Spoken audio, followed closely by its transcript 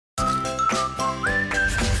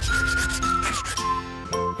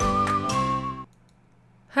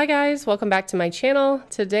Hi guys, welcome back to my channel.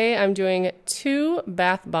 Today I'm doing 2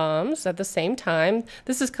 bath bombs at the same time.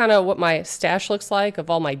 This is kind of what my stash looks like of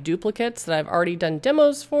all my duplicates that I've already done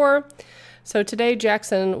demos for. So today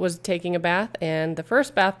Jackson was taking a bath and the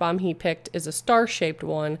first bath bomb he picked is a star-shaped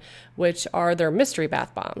one, which are their mystery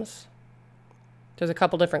bath bombs. There's a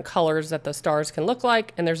couple different colors that the stars can look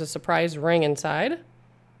like, and there's a surprise ring inside.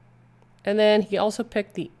 And then he also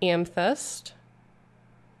picked the Amethyst,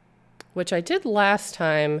 which I did last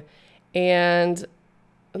time, and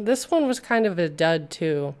this one was kind of a dud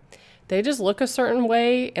too. They just look a certain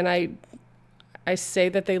way, and I say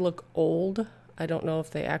that they look old. I don't know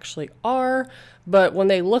if they actually are, but when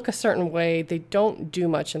they look a certain way, they don't do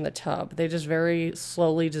much in the tub. They just very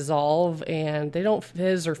slowly dissolve, and they don't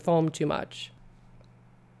fizz or foam too much.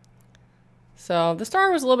 So the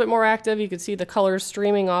star was a little bit more active. You could see the colors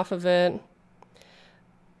streaming off of it.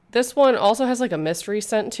 This one also has like a mystery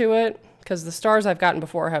scent to it because the stars I've gotten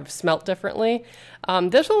before have smelt differently.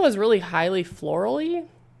 This one was really highly florally,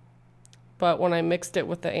 but when I mixed it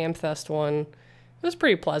with the Amethyst one, it was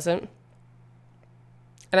pretty pleasant.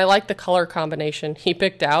 And I like the color combination he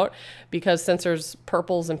picked out because since there's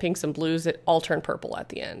purples and pinks and blues, it all turned purple at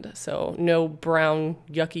the end. So no brown,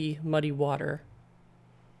 yucky, muddy water.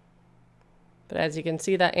 But as you can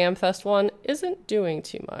see, that Amethyst one isn't doing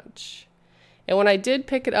too much. And when I did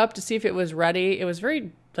pick it up to see if it was ready, it was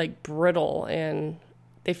very like brittle and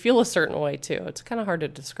they feel a certain way too. It's kind of hard to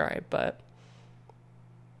describe, but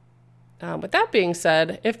with that being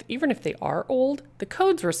said, even if they are old, the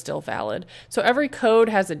codes were still valid. So every code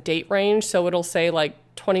has a date range. So it'll say like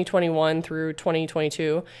 2021 through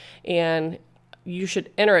 2022, and you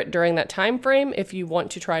should enter it during that time frame if you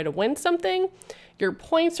want to try to win something. Your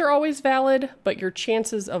points are always valid, but your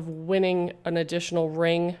chances of winning an additional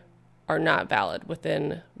ring are not valid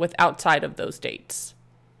outside of those dates.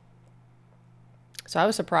 So I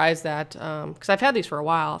was surprised that, because I've had these for a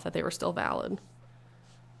while, that they were still valid.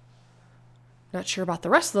 Not sure about the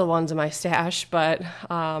rest of the ones in my stash, but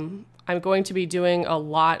I'm going to be doing a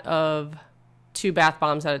lot of 2 bath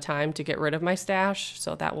bombs at a time to get rid of my stash.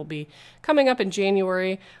 So that will be coming up in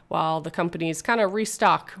January while the companies kind of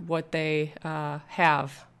restock what they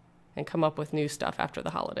have and come up with new stuff after the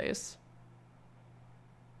holidays.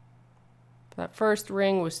 That first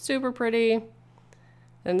ring was super pretty.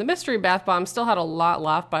 And the mystery bath bomb still had a lot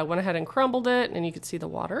left, but I went ahead and crumbled it, and you can see the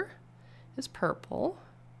water is purple.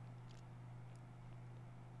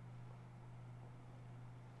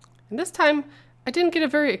 And this time, I didn't get a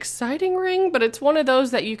very exciting ring, but it's one of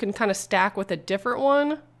those that you can kind of stack with a different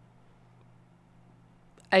one.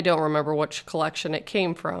 I don't remember which collection it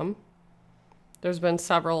came from. There's been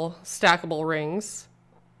several stackable rings.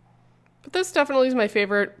 But this definitely is my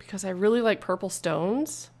favorite because I really like purple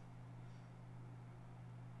stones.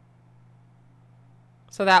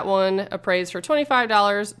 So that one appraised for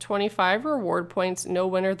 $25, 25 reward points, no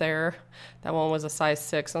winner there. That one was a size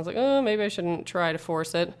 6. I was like, oh, maybe I shouldn't try to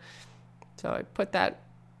force it. So I put that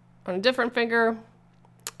on a different finger.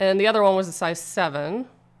 And the other one was a size 7.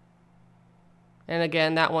 And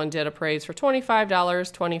again, that one did appraise for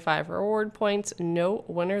 $25, 25 reward points, no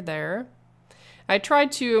winner there. I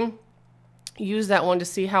tried to use that one to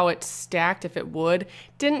see how it stacked, if it would.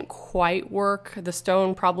 Didn't quite work. The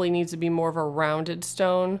stone probably needs to be more of a rounded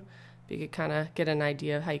stone. But you could kind of get an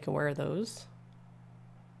idea of how you can wear those.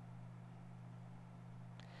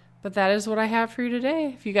 But that is what I have for you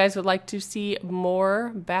today. If you guys would like to see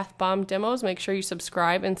more bath bomb demos, make sure you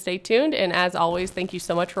subscribe and stay tuned. And as always, thank you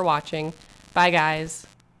so much for watching. Bye, guys.